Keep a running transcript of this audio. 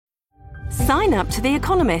Sign up to The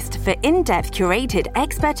Economist for in-depth curated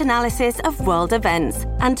expert analysis of world events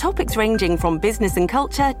and topics ranging from business and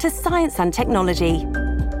culture to science and technology.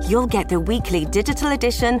 You'll get the weekly digital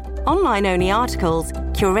edition, online-only articles,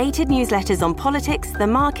 curated newsletters on politics, the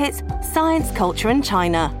markets, science, culture and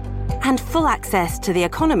China, and full access to The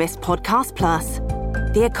Economist Podcast Plus.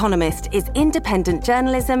 The Economist is independent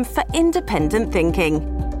journalism for independent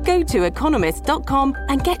thinking. Go to economist.com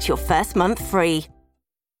and get your first month free.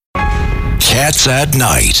 Cats at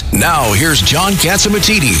Night. Now, here's John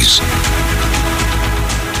Catsimatidis.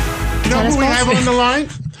 You know who we have on the line?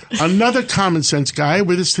 Another common sense guy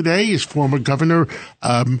with us today is former Governor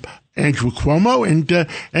Andrew Cuomo. And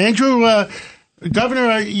Andrew,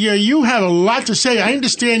 Governor, you have a lot to say. I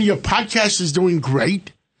understand your podcast is doing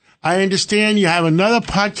great. I understand you have another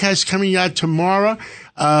podcast coming out tomorrow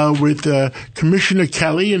with Commissioner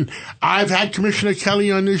Kelly. And I've had Commissioner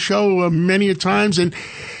Kelly on this show many a times. And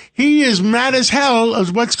he is mad as hell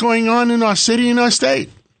as what's going on in our city and our state.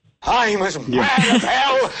 I'm as mad as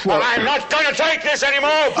hell, and I'm not going to take this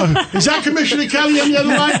anymore. Is that Commissioner Kelly on the other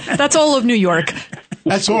line? That's all of New York.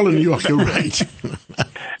 That's all in New York, you're right.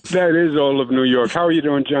 That is all of New York. How are you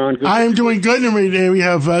doing, John? Good. I am doing good. And we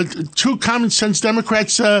have two common sense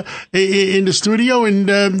Democrats in the studio,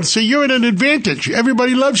 and so you're at an advantage.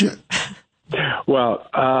 Everybody loves you. Well,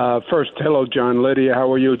 first, hello, John. Lydia,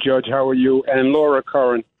 how are you? Judge, how are you? And Laura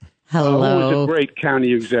Curran. Hello. Who is a great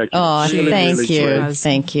county executive. Oh, thank you.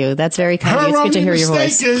 Thank you. That's very kind. It's good to hear your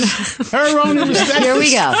voice. Her only mistake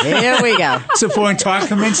Here we go. Supporting Todd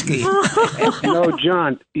Kaminsky. No,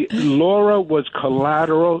 John, Laura was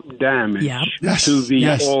collateral damage to the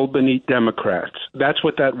Albany Democrats. That's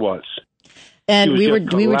what that was. And we were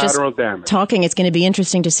just talking. It's going to be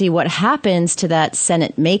interesting to see what happens to that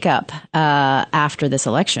Senate makeup after this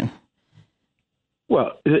election.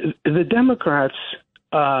 Well, the Democrats...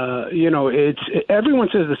 everyone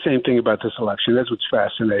says the same thing about this election. That's what's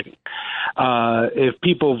fascinating. If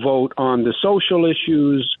people vote on the social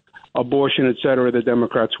issues, abortion, et cetera, the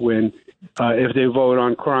Democrats win. If they vote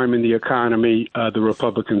on crime and the economy, the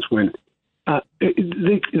Republicans win.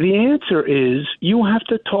 The answer is you have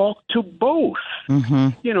to talk to both. Mm-hmm.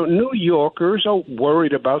 New Yorkers are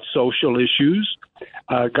worried about social issues.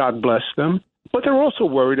 God bless them. But they're also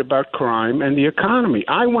worried about crime and the economy.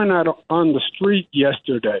 I went out on the street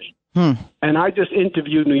yesterday, and I just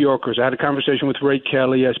interviewed New Yorkers. I had a conversation with Ray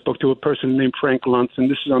Kelly. I spoke to a person named Frank Luntz, and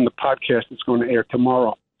this is on the podcast that's going to air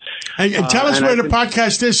tomorrow. And tell us where the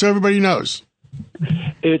podcast is so everybody knows.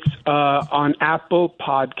 It's on Apple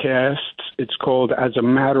Podcasts. It's called As a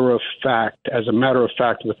Matter of Fact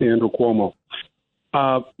with Andrew Cuomo.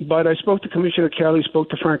 But I spoke to Commissioner Kelly, spoke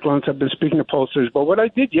to Frank Luntz. I've been speaking to pollsters. But what I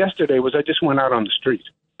did yesterday was I just went out on the street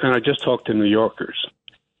and I just talked to New Yorkers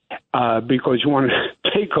because you want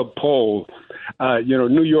to take a poll.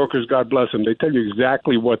 New Yorkers, God bless them, they tell you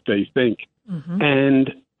exactly what they think. Mm-hmm.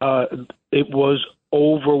 And it was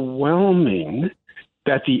overwhelming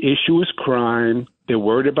that the issue is crime. They're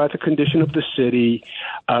worried about the condition of the city.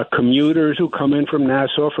 Commuters who come in from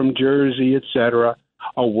Nassau, from Jersey, et cetera,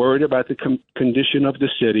 are worried about the condition of the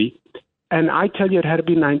city. And I tell you, it had to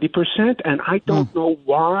be 90%. And I don't know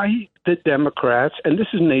why the Democrats, and this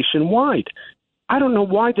is nationwide, I don't know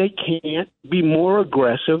why they can't be more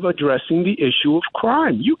aggressive addressing the issue of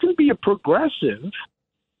crime. You can be a progressive,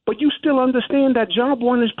 but you still understand that job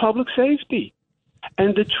one is public safety.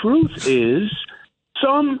 And the truth is,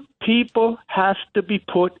 some people have to be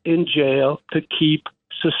put in jail to keep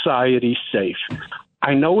society safe.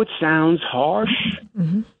 I know it sounds harsh,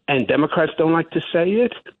 and Democrats don't like to say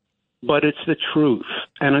it, but it's the truth.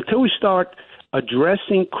 And until we start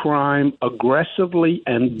addressing crime aggressively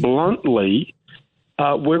and bluntly,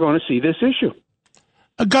 we're going to see this issue.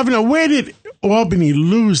 Governor, where did Albany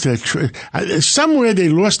lose their somewhere they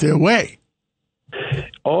lost their way.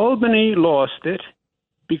 Albany lost it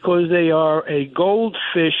because they are a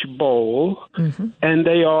goldfish bowl, and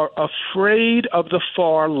they are afraid of the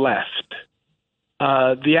far left.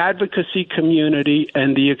 The advocacy community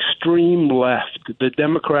and the extreme left, the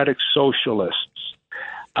Democratic Socialists.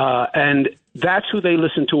 And that's who they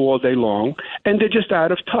listen to all day long, and they're just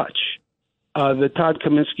out of touch. The Todd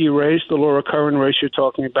Kaminsky race, the Laura Curran race you're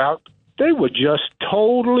talking about, they were just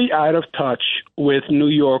totally out of touch with New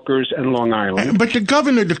Yorkers and Long Island. But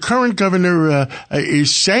the current governor,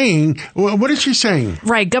 is saying, what is she saying?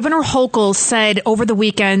 Right. Governor Hochul said over the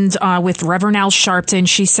weekend with Reverend Al Sharpton,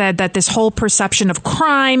 she said that this whole perception of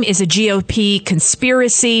crime is a GOP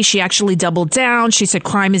conspiracy. She actually doubled down. She said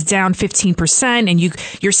crime is down 15% and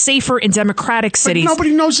you're safer in Democratic cities. But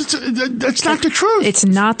nobody knows that's not the truth. It's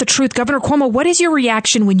not the truth. Governor Cuomo, what is your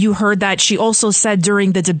reaction when you heard that? She also said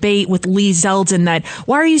during the debate with Lee Zeldin that,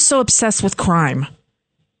 why are you so obsessed with crime?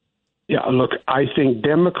 Yeah, look, I think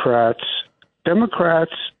Democrats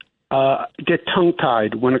get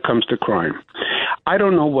tongue-tied when it comes to crime. I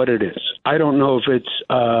don't know what it is. I don't know if it's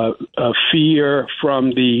a fear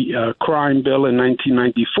from the crime bill in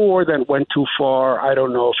 1994 that went too far. I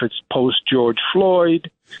don't know if it's post-George Floyd.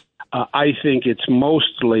 I think it's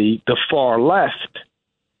mostly the far left,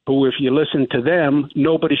 who, if you listen to them,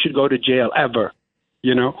 nobody should go to jail ever,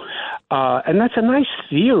 and that's a nice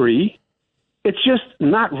theory. It's just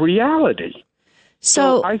not reality.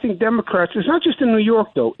 So I think Democrats, it's not just in New York,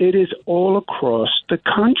 though. It is all across the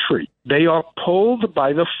country. They are pulled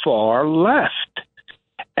by the far left,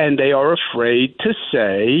 and they are afraid to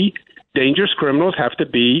say dangerous criminals have to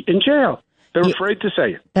be in jail. They're afraid to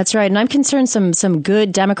say it. That's right. And I'm concerned some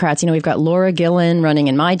good Democrats, we've got Laura Gillen running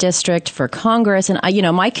in my district for Congress. And,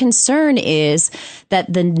 my concern is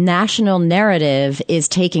that the national narrative is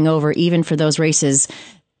taking over even for those races.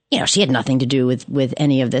 She had nothing to do with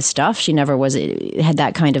any of this stuff. She never had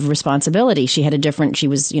that kind of responsibility. She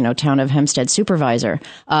was, town of Hempstead supervisor,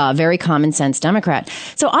 very common sense Democrat.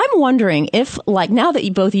 So I'm wondering if, now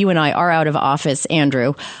that both you and I are out of office,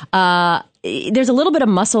 Andrew, there's a little bit of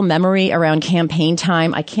muscle memory around campaign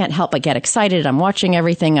time. I can't help but get excited. I'm watching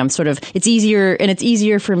everything. It's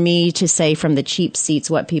easier for me to say from the cheap seats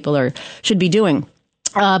what people should be doing.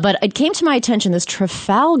 But it came to my attention, this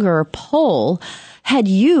Trafalgar poll had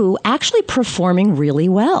you actually performing really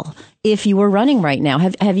well if you were running right now.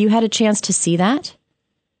 Have you had a chance to see that?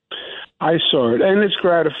 I saw it, and it's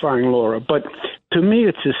gratifying, Laura. But to me,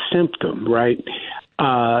 it's a symptom, right?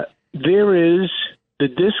 There is the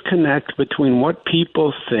disconnect between what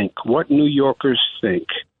people think, what New Yorkers think,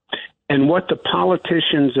 and what the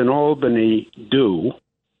politicians in Albany do.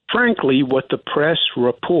 Frankly, what the press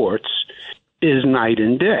reports is night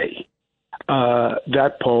and day.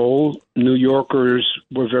 That poll, New Yorkers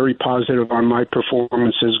were very positive on my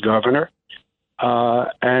performance as governor.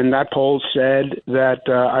 And that poll said that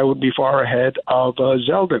I would be far ahead of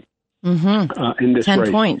Zeldin in this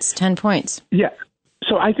race. 10 points. Yeah.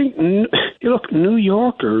 So I think, look, New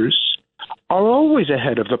Yorkers are always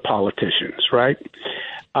ahead of the politicians, right?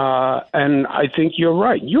 And I think you're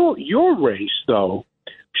right. Your race, though,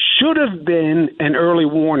 should have been an early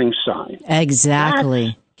warning sign.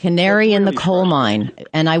 Exactly. Canary in the coal mine.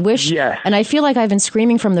 And I wish, and I feel like I've been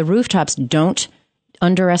screaming from the rooftops, don't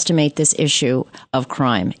underestimate this issue of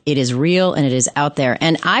crime. It is real and it is out there.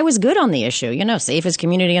 And I was good on the issue, safest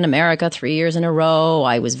community in America 3 years in a row.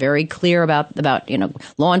 I was very clear about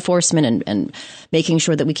law enforcement and making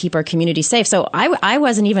sure that we keep our community safe. So I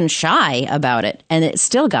wasn't even shy about it. And it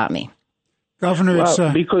still got me. Governor,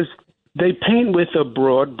 because they paint with a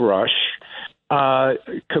broad brush.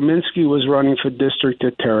 Kaminsky was running for district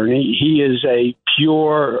attorney. He is a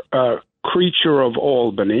pure creature of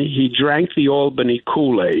Albany. He drank the Albany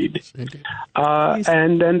Kool-Aid.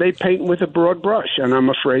 And then they paint with a broad brush, and I'm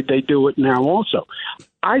afraid they do it now also.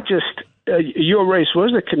 Your race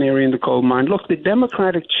was a canary in the coal mine. Look, the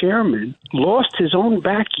Democratic chairman lost his own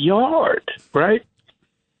backyard, right?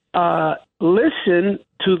 Listen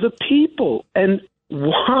to the people. And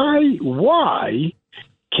why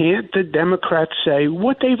can't the Democrats say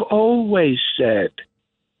what they've always said,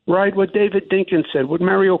 right? What David Dinkins said, what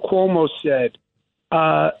Mario Cuomo said,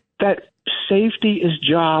 that safety is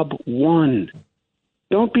job one.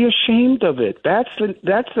 Don't be ashamed of it. That's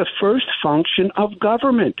the first function of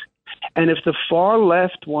government. And if the far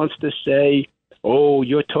left wants to say, oh,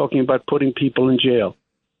 you're talking about putting people in jail.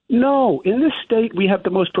 No, in this state, we have the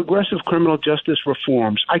most progressive criminal justice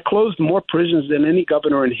reforms. I closed more prisons than any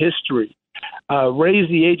governor in history. Raised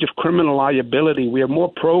the age of criminal liability. We have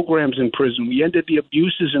more programs in prison. We ended the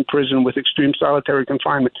abuses in prison with extreme solitary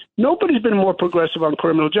confinement. Nobody's been more progressive on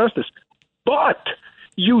criminal justice. But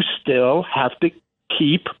you still have to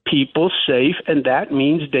keep people safe, and that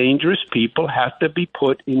means dangerous people have to be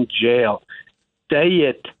put in jail. Say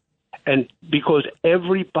it, and because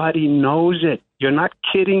everybody knows it. You're not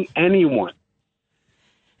kidding anyone.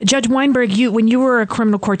 Judge Weinberg, when you were a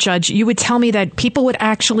criminal court judge, you would tell me that people would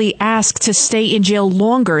actually ask to stay in jail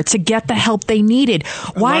longer to get the help they needed.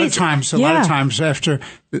 A lot of times after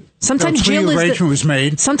Sometimes jail was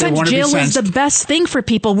made. Sometimes jail is the best thing for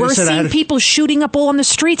people. We're seeing people shooting up all on the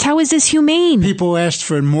streets. How is this humane? People asked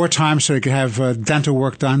for more time so they could have dental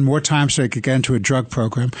work done, more time so they could get into a drug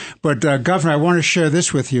program. But, Governor, I want to share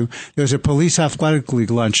this with you. There's a police athletic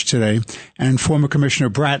league lunch today, and former Commissioner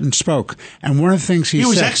Bratton spoke. And one of the things he said... He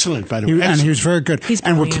was excellent, by the way. And he was very good. He's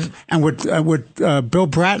brilliant. What Bill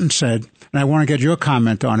Bratton said, and I want to get your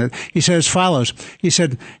comment on it, he said as follows. He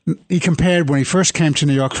said he compared when he first came to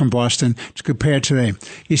New York from Boston to compare today.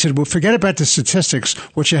 He said, well, forget about the statistics.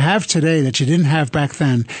 What you have today that you didn't have back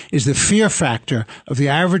then is the fear factor of the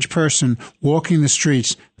average person walking the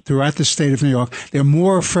streets throughout the state of New York. They're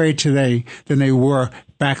more afraid today than they were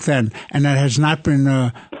back then, and that has not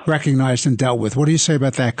been recognized and dealt with. What do you say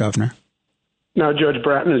about that, Governor? No, Judge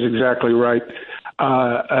Bratton is exactly right.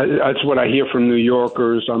 That's what I hear from New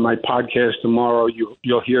Yorkers on my podcast tomorrow.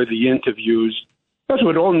 You'll hear the interviews. That's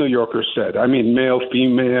what all New Yorkers said. I mean, male,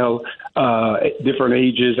 female, different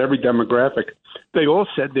ages, every demographic. They all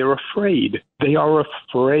said they're afraid. They are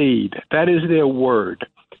afraid. That is their word.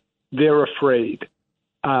 They're afraid.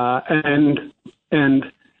 And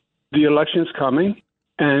the election's coming,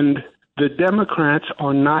 and the Democrats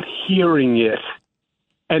are not hearing it.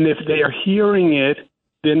 And if they are hearing it,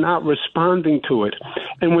 they're not responding to it.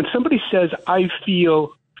 And when somebody says, I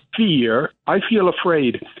feel fear, I feel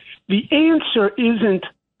afraid, the answer isn't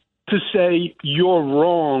to say you're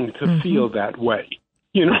wrong to feel that way.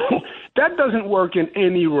 You know, that doesn't work in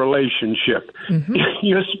any relationship.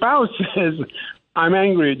 Your spouse says, I'm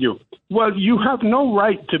angry at you. Well, you have no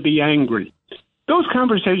right to be angry. Those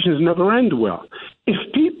conversations never end well. If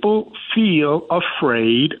people feel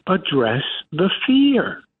afraid, address the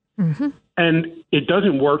fear. And it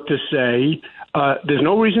doesn't work to say there's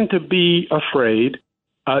no reason to be afraid,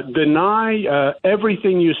 deny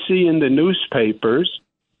everything you see in the newspapers,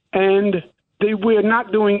 and we're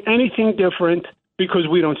not doing anything different because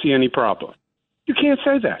we don't see any problem. You can't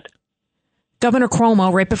say that. Governor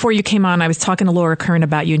Cuomo, right before you came on, I was talking to Laura Kern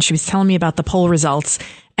about you, and she was telling me about the poll results.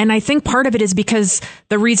 And I think part of it is because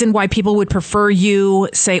the reason why people would prefer you,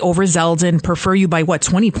 say, over Zeldin, prefer you by,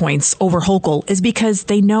 20 points over Hochul, is because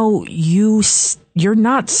they know you're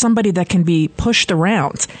not somebody that can be pushed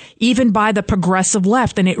around, even by the progressive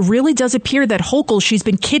left. And it really does appear that Hochul, she's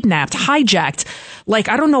been kidnapped, hijacked. Like,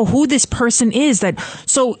 I don't know who this person is.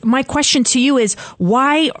 So my question to you is,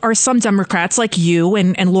 why are some Democrats like you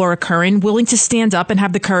and Laura Curran willing to stand up and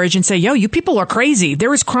have the courage and say, yo, you people are crazy.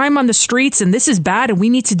 There is crime on the streets and this is bad and we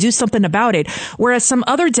need to do something about it. Whereas some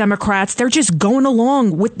other Democrats, they're just going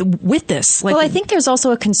along with this. Well, I think there's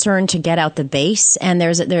also a concern to get out the base. And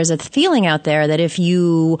there's a feeling out there that if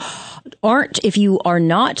you are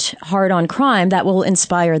not hard on crime, that will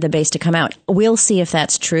inspire the base to come out. We'll see if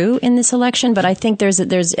that's true in this election. But I think there's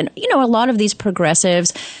a lot of these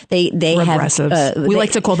progressives, they have, we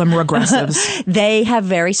like to call them regressives. They have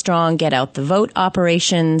very strong get out the vote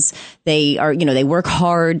operations. They are, they work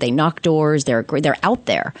hard. They knock doors. They're out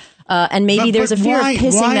there. And maybe there's a fear of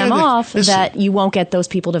pissing them off that you won't get those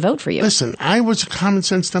people to vote for you. Listen, I was a common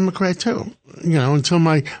sense Democrat too, until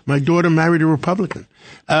my daughter married a Republican.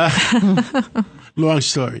 Long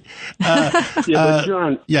story. But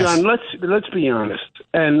John, yes. John, let's be honest.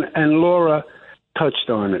 And Laura touched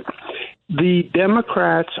on it. The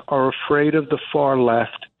Democrats are afraid of the far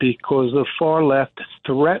left because the far left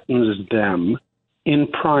threatens them in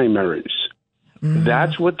primaries.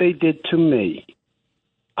 That's what they did to me.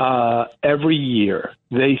 Every year,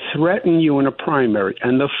 they threaten you in a primary,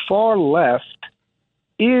 and the far left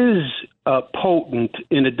is potent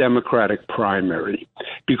in a Democratic primary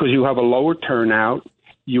because you have a lower turnout.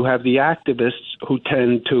 You have the activists who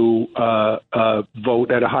tend to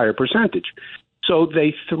vote at a higher percentage. So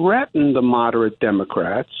they threaten the moderate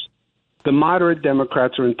Democrats. The moderate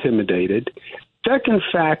Democrats are intimidated. Second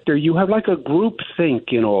factor, you have like a group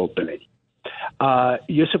think in Albany.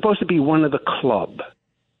 You're supposed to be one of the club.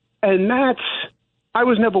 And I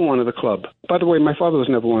was never one of the club. By the way, my father was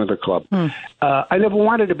never one of the club. I never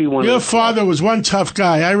wanted to be one of the club. Your father was one tough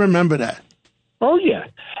guy. I remember that. Oh, yeah.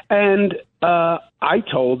 And I would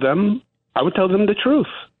tell them the truth.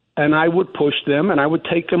 And I would push them, and I would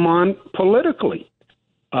take them on politically.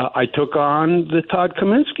 I took on the Todd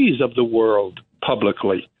Kaminskis of the world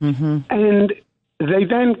publicly. And they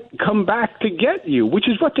then come back to get you, which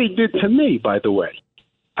is what they did to me, by the way.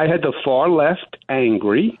 I had the far left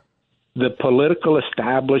angry. The political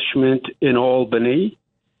establishment in Albany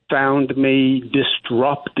found me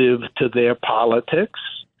disruptive to their politics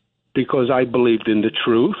because I believed in the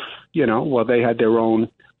truth. They had their own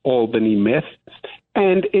Albany myth.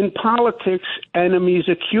 And in politics, enemies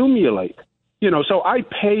accumulate. So I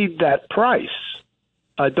paid that price.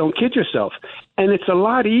 Don't kid yourself. And it's a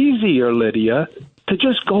lot easier, Lydia, to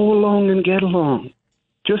just go along and get along.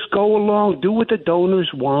 Just go along, do what the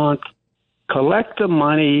donors want, collect the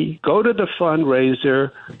money, go to the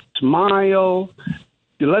fundraiser, smile.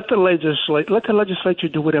 You let the legislature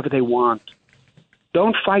do whatever they want.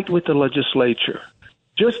 Don't fight with the legislature.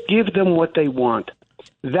 Just give them what they want.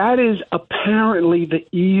 That is apparently the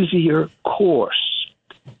easier course.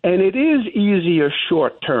 And it is easier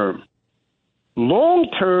short term. Long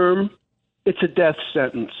term, it's a death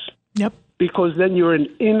sentence. Yep. Because then you're an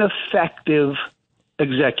ineffective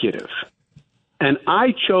executive. And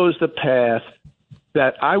I chose the path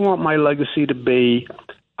that I want my legacy to be.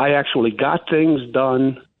 I actually got things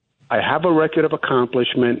done. I have a record of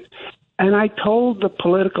accomplishment. And I told the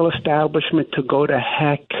political establishment to go to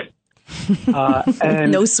heck.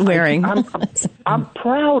 And no swearing. I'm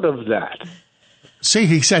proud of that. See,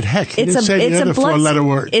 he said heck. He didn't say the other four-letter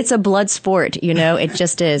word. It's a blood sport, it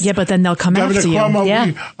just is. Yeah, but then they'll come Governor after you. Cuomo,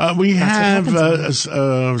 Yeah. we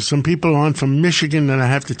have some people on from Michigan that I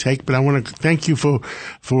have to take, but I want to thank you for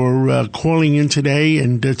calling in today,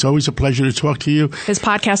 and it's always a pleasure to talk to you. His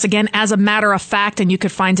podcast, again, As a Matter of Fact, and you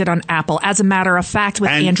could find it on Apple. As a Matter of Fact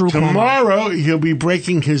with Andrew Cuomo. Tomorrow, he'll be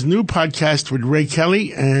breaking his new podcast with Ray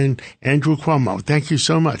Kelly and Andrew Cuomo. Thank you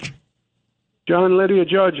so much. John, Lydia,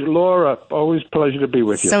 Judge, Laura, always a pleasure to be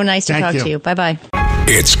with you. So nice to talk to you. Bye-bye.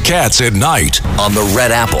 It's Cats at Night on the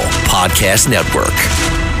Red Apple Podcast Network.